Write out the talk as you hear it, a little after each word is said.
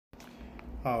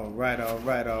All right.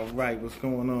 What's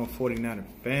going on, 49er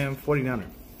fam, 49er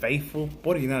faithful,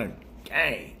 49er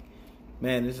gang?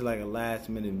 Man, this is like a last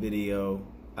minute video.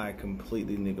 I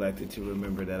completely neglected to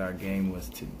remember that our game was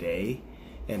today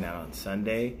and not on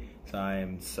Sunday. So I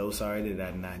am so sorry that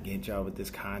I did not get y'all with this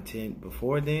content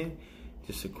before then.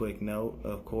 Just a quick note,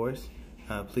 of course.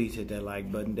 Please hit that like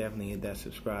button. Definitely hit that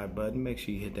subscribe button. Make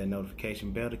sure you hit that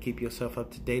notification bell to keep yourself up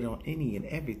to date on any and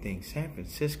everything San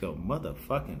Francisco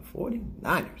motherfucking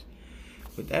 49ers.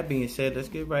 With that being said, let's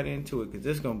get right into it because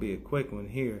this is going to be a quick one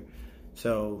here.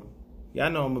 So,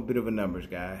 y'all know I'm a bit of a numbers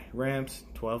guy. Rams,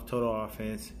 12 total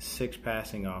offense, 6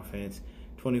 passing offense,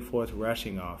 24th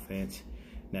rushing offense.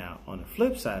 Now, on the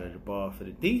flip side of the ball for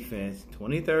the defense,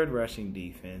 23rd rushing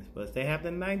defense, but they have the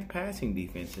 9th passing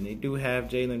defense, and they do have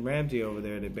Jalen Ramsey over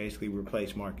there to basically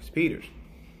replace Marcus Peters.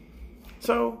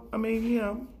 So, I mean, you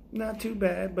know, not too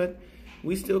bad, but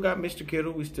we still got Mr.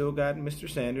 Kittle, we still got Mr.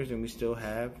 Sanders, and we still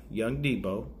have young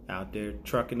Debo out there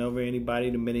trucking over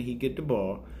anybody the minute he get the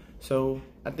ball. So,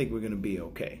 I think we're going to be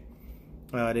okay.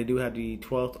 They do have the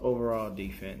 12th overall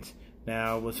defense.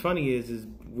 Now, what's funny is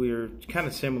we're kind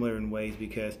of similar in ways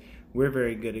because we're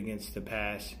very good against the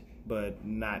pass, but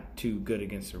not too good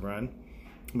against the run.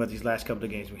 But these last couple of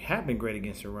games, we have been great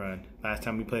against the run. Last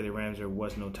time we played the Rams, there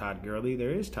was no Todd Gurley. There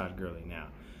is Todd Gurley now.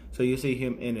 So you see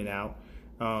him in and out.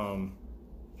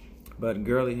 But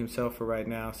Gurley himself for right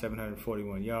now,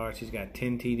 741 yards. He's got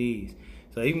 10 TDs.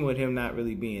 So even with him not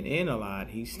really being in a lot,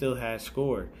 he still has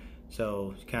scored.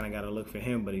 So you kind of got to look for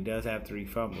him, but he does have 3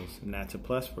 fumbles, and that's a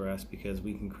plus for us because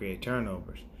we can create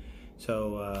turnovers.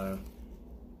 So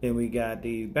then we got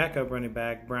the backup running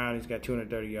back, Brown. He's got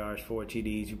 230 yards, 4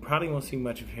 TDs. You probably won't see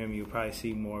much of him. You'll probably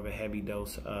see more of a heavy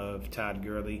dose of Todd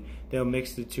Gurley. They'll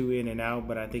mix the two in and out,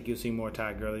 but I think you'll see more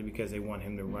Todd Gurley because they want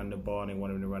him to run the ball and they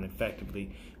want him to run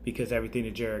effectively because everything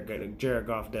that Jared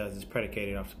Goff does is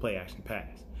predicated off the play-action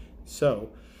pass. So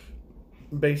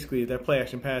basically, if that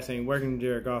play-action pass ain't working,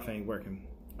 Jared Goff ain't working.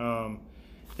 And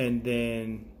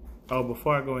then,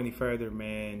 before I go any further,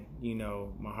 man, you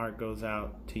know, my heart goes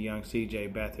out to young C.J.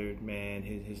 Beathard, man.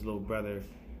 His little brother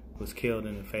was killed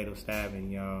in a fatal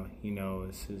stabbing, y'all. You know,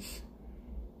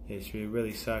 it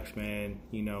really sucks, man.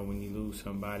 You know, when you lose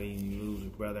somebody, you lose a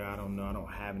brother. I don't know. I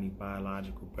don't have any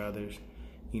biological brothers.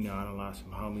 You know, I done lost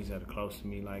some homies that are close to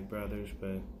me like brothers,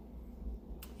 but,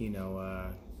 you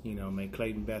know, may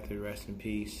Clayton Beathard rest in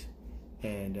peace,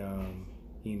 and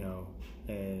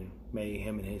and may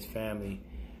him and his family,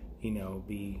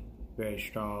 be very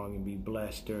strong and be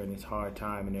blessed during this hard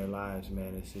time in their lives,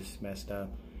 man. It's just messed up.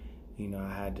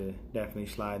 I had to definitely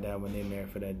slide that one in there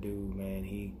for that dude, man.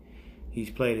 He's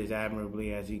played as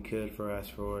admirably as he could for us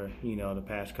for the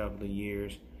past couple of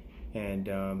years, and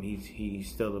he's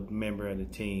still a member of the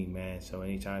team, man. So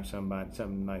anytime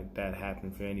something like that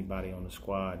happens for anybody on the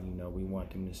squad, we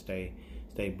want them to stay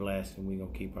blessed, and we're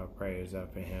gonna keep our prayers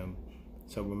up for him.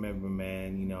 So remember,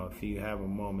 man, if you have a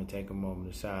moment, take a moment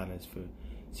of silence for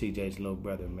CJ's little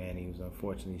brother, man. He was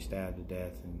unfortunately stabbed to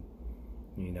death, and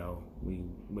we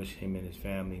wish him and his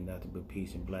family nothing but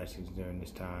peace and blessings during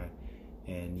this time,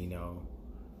 and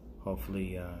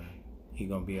hopefully he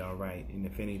gonna be all right. And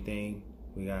if anything,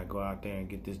 we gotta go out there and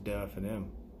get this done for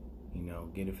them.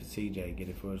 Get it for CJ, get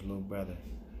it for his little brother.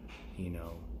 And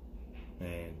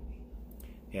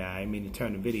yeah, I didn't mean to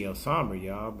turn the video somber,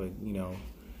 y'all, but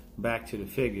back to the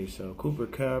figures. So Cooper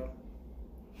Kupp,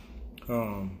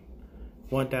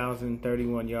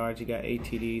 1,031 yards. He got 8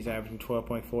 TDs, averaging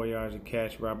 12.4 yards a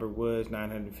catch. Robert Woods,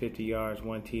 950 yards,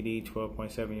 1 TD,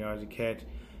 12.7 yards a catch.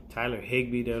 Tyler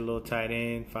Higbee, their little tight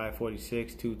end,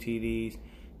 546, 2 TDs,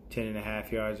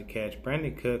 10.5 yards a catch.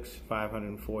 Brandon Cooks,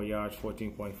 504 yards,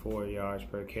 14.4 yards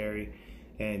per carry,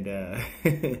 and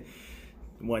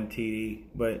 1 TD.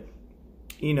 But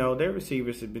their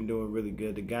receivers have been doing really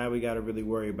good. The guy we got to really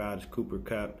worry about is Cooper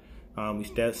Kupp. We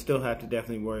still have to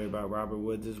definitely worry about Robert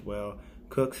Woods as well.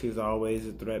 Cooks is always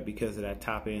a threat because of that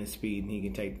top end speed, and he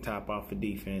can take the top off the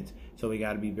defense. So we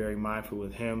got to be very mindful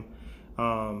with him.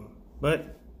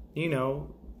 But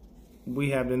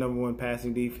we have the #1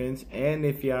 passing defense, and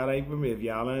if y'all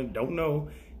don't know,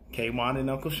 K'Wan and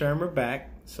Uncle Sherm are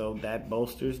back, so that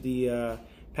bolsters the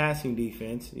passing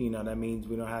defense. That means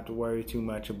we don't have to worry too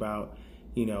much about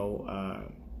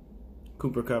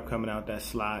Cooper Kupp coming out that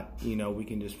slot. We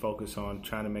can just focus on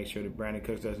trying to make sure that Brandon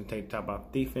Cooks doesn't take the top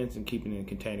off defense and keeping and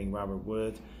containing Robert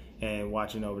Woods and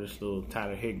watching over this little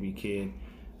Tyler Higbee kid.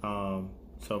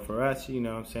 So for us, we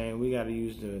got to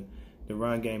use the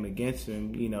run game against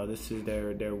them. This is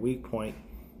their weak point,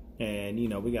 and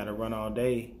we got to run all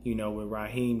day. With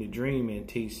Raheem the Dream and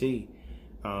TC.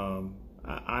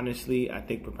 Honestly, I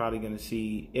think we're probably going to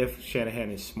see, if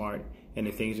Shanahan is smart, and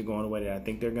if things are going the way that I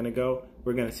think they're going to go,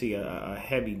 we're going to see a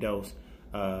heavy dose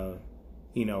Raheem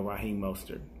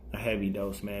Mostert. A heavy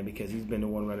dose, man, because he's been the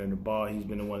one running the ball. He's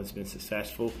been the one that's been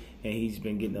successful, and he's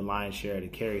been getting the lion's share of the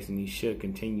carries, and he should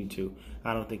continue to.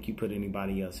 I don't think you put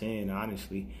anybody else in,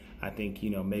 honestly. I think,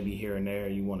 maybe here and there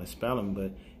you want to spell him,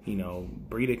 but,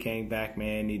 Breida came back,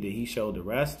 man. Either he showed the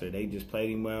rest or they just played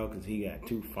him well because he got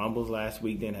 2 fumbles last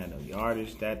week, didn't have no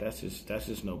yardage. That's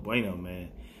just no bueno, man.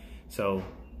 So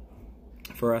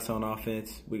for us on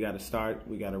offense, we got to start.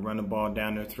 We got to run the ball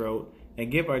down their throat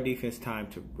and give our defense time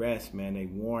to rest, man. They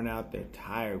worn out. They're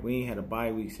tired. We ain't had a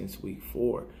bye week since week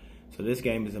 4. So this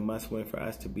game is a must-win for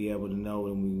us to be able to know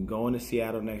when we can go into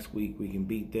Seattle next week, we can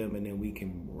beat them, and then we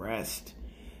can rest.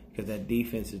 Because that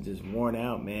defense is just worn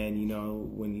out, man.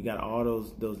 When you got all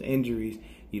those injuries,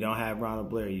 you don't have Ronald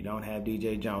Blair, you don't have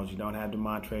DJ Jones, you don't have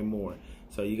Demontre Moore.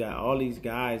 So you got all these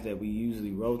guys that we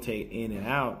usually rotate in and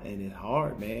out, and it's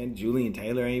hard, man. Julian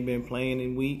Taylor ain't been playing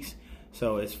in weeks.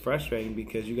 So it's frustrating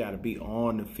because you got to be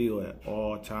on the field at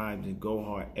all times and go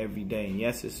hard every day. And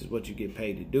yes, this is what you get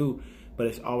paid to do, but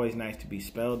it's always nice to be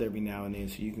spelled every now and then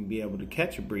so you can be able to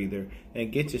catch a breather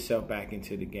and get yourself back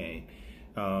into the game.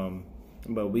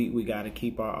 But we got to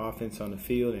keep our offense on the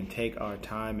field and take our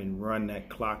time and run that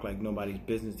clock like nobody's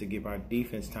business to give our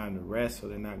defense time to rest so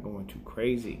they're not going too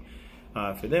crazy.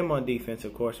 For them on defense,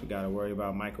 of course, we got to worry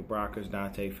about Michael Brockers,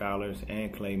 Dante Fowlers,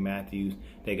 and Clay Matthews.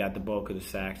 They got the bulk of the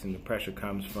sacks, and the pressure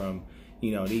comes from,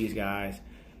 these guys.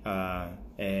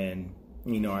 And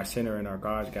our center and our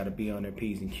guards got to be on their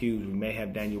P's and Q's. We may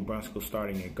have Daniel Brunskill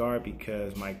starting at guard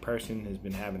because Mike Person has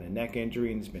been having a neck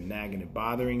injury and it's been nagging and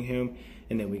bothering him.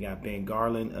 And then we got Ben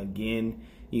Garland again.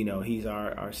 He's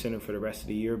our center for the rest of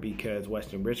the year because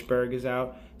Weston Richburg is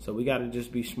out. So we got to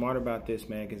just be smart about this,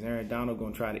 man, because Aaron Donald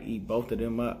going to try to eat both of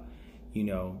them up.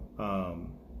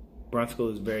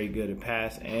 Brunskill is very good at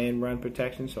pass and run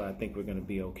protection, so I think we're going to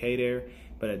be okay there.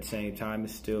 But at the same time,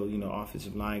 it's still,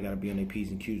 offensive line got to be on their P's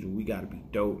and Q's, and we got to be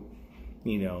dope.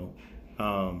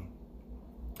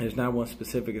 There's not one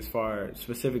specific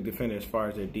defender as far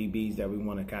as their DBs that we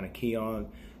want to kind of key on.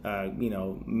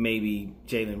 Maybe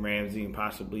Jalen Ramsey and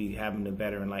possibly having a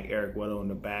veteran like Eric Weddle in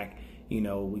the back. We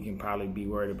can probably be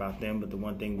worried about them. But the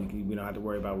one thing we don't have to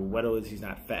worry about with Weddle is he's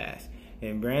not fast.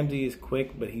 And Ramsey is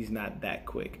quick, but he's not that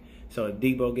quick. So if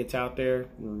Debo gets out there,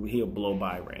 he'll blow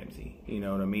by Ramsey. You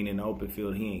know what I mean? In the open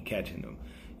field, he ain't catching them.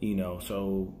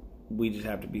 So we just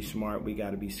have to be smart. We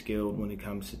got to be skilled when it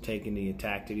comes to taking the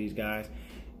attack to these guys.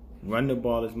 Run the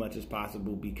ball as much as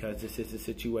possible because this is a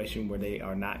situation where they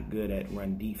are not good at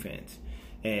run defense.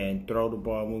 And throw the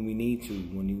ball when we need to.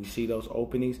 When you see those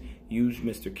openings, use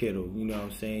Mr. Kittle.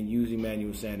 Use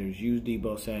Emmanuel Sanders. Use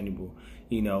Debo Samuel.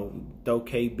 Throw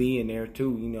KB in there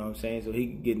too. So he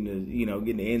can get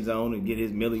in the end zone and get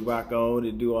his Millie Rock on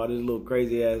and do all this little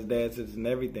crazy ass dances and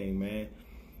everything, man.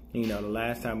 The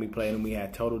last time we played him, we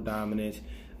had total dominance.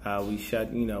 We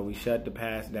shut the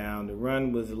pass down. The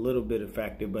run was a little bit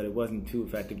effective, but it wasn't too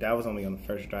effective. That was only on the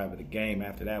first drive of the game.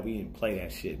 After that, we didn't play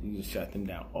that shit. We just shut them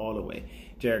down all the way.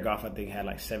 Jared Goff, I think, had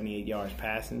like 78 yards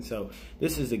passing. So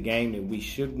this is a game that we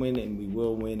should win and we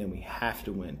will win and we have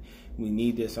to win. We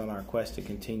need this on our quest to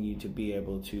continue to be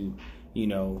able to,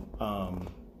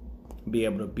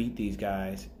 beat these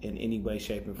guys in any way,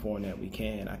 shape, and form that we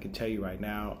can. I can tell you right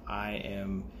now, I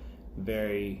am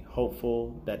very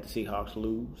hopeful that the Seahawks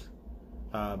lose.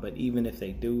 But even if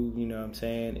they do,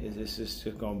 is this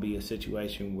just going to be a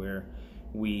situation where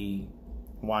we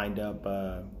wind up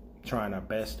trying our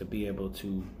best to be able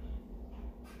to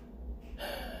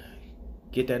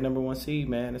get that number 1 seed,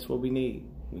 man. That's what we need.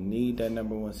 We need that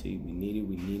number 1 seed. We need it.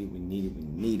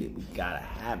 We got to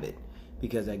have it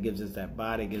because that gives us that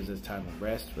body, gives us time to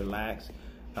rest, relax.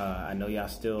 I know y'all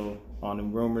still on the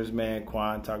rumors, man.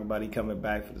 Quan talking about he coming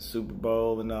back for the Super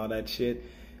Bowl and all that shit.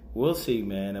 We'll see,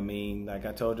 man. I mean, like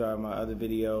I told y'all in my other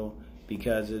video,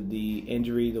 because of the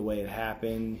injury, the way it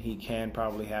happened, he can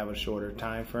probably have a shorter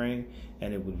time frame,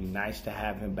 and it would be nice to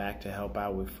have him back to help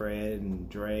out with Fred and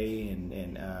Dre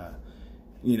and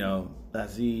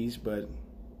Aziz, but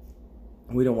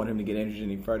we don't want him to get injured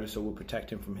any further, so we'll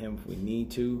protect him from him if we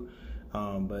need to.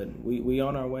 But we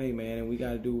on our way, man, and we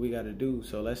got to do what we got to do.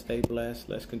 So let's stay blessed.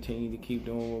 Let's continue to keep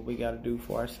doing what we got to do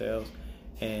for ourselves.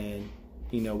 And,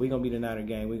 we're going to be the Niner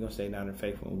gang. We're going to stay Niner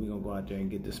faithful, and we're going to go out there and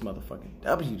get this motherfucking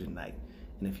W tonight.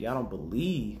 And if y'all don't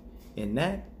believe in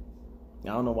that, I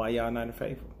don't know why y'all Niner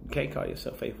faithful. You can't call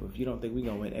yourself faithful if you don't think we're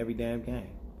going to win every damn game.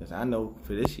 Because I know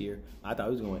for this year, I thought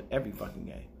we was going to win every fucking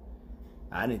game.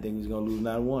 I didn't think we was going to lose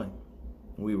not one.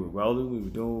 We were rolling. We were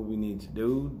doing what we needed to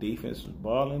do. Defense was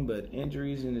balling, but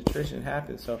injuries and attrition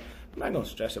happened. So I'm not going to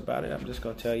stress about it. I'm just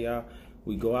going to tell y'all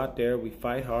We go out there, we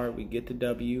fight hard, we get the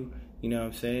W. You know what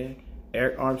I'm saying?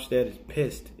 Eric Armstead is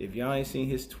pissed. If y'all ain't seen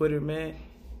his Twitter, man,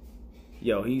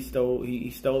 yo, he stole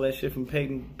that shit from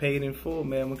Paid in Full,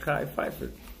 man, Mekhi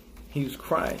Phifer. He was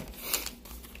crying.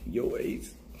 Yo,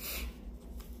 Ace.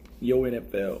 Yo,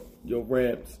 NFL. Yo,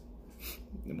 Rams.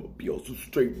 I'm gonna be on some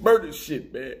straight murder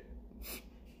shit, man.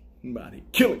 I'm out here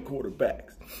killing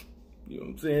quarterbacks. You know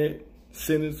what I'm saying?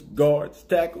 Centers, guards,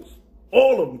 tackles.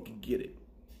 All of them can get it.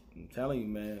 I'm telling you,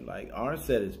 man. Like,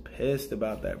 Armstead is pissed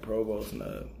about that Pro Bowl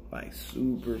snub. Like,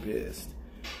 super pissed.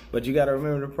 But you got to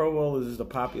remember, the Pro Bowl is just a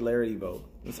popularity vote.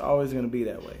 It's always going to be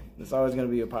that way. It's always going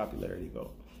to be a popularity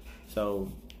vote.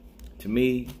 So, to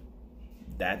me,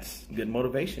 that's good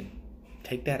motivation.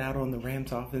 Take that out on the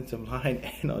Rams offensive line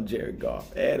and on Jared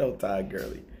Goff and on Todd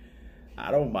Gurley.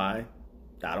 I don't mind.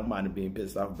 I don't mind being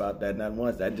pissed off about that not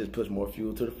once. That just puts more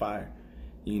fuel to the fire,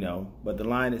 you know. But the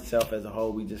line itself as a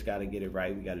whole, we just got to get it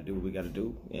right. We got to do what we got to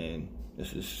do. And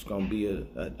this is going to be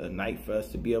a night for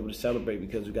us to be able to celebrate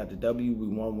because we got the W. We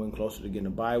one win closer to getting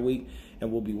a bye week.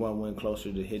 And we'll be one win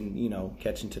closer to hitting, you know,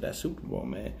 catching to that Super Bowl,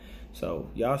 man. So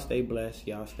y'all stay blessed.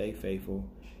 Y'all stay faithful.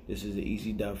 This is an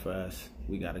easy dub for us.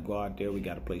 We got to go out there. We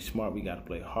got to play smart. We got to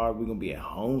play hard. We're going to be at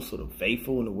home. So the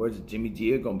faithful, in the words of Jimmy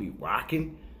G, are going to be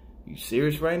rocking. You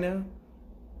serious right now?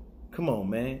 Come on,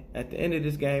 man. At the end of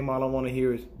this game, all I want to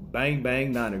hear is bang,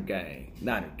 bang, Niner gang.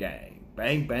 Niner gang.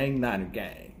 Bang, bang, Niner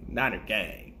gang. Niner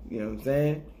gang. You know what I'm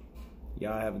saying?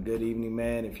 Y'all have a good evening,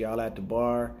 man. If y'all at the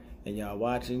bar and y'all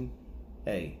watching,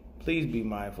 hey, please be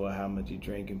mindful of how much you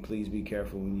drink and please be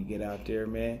careful when you get out there,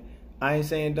 man. I ain't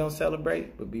saying don't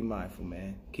celebrate, but be mindful,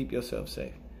 man. Keep yourself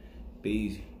safe. Be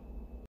easy.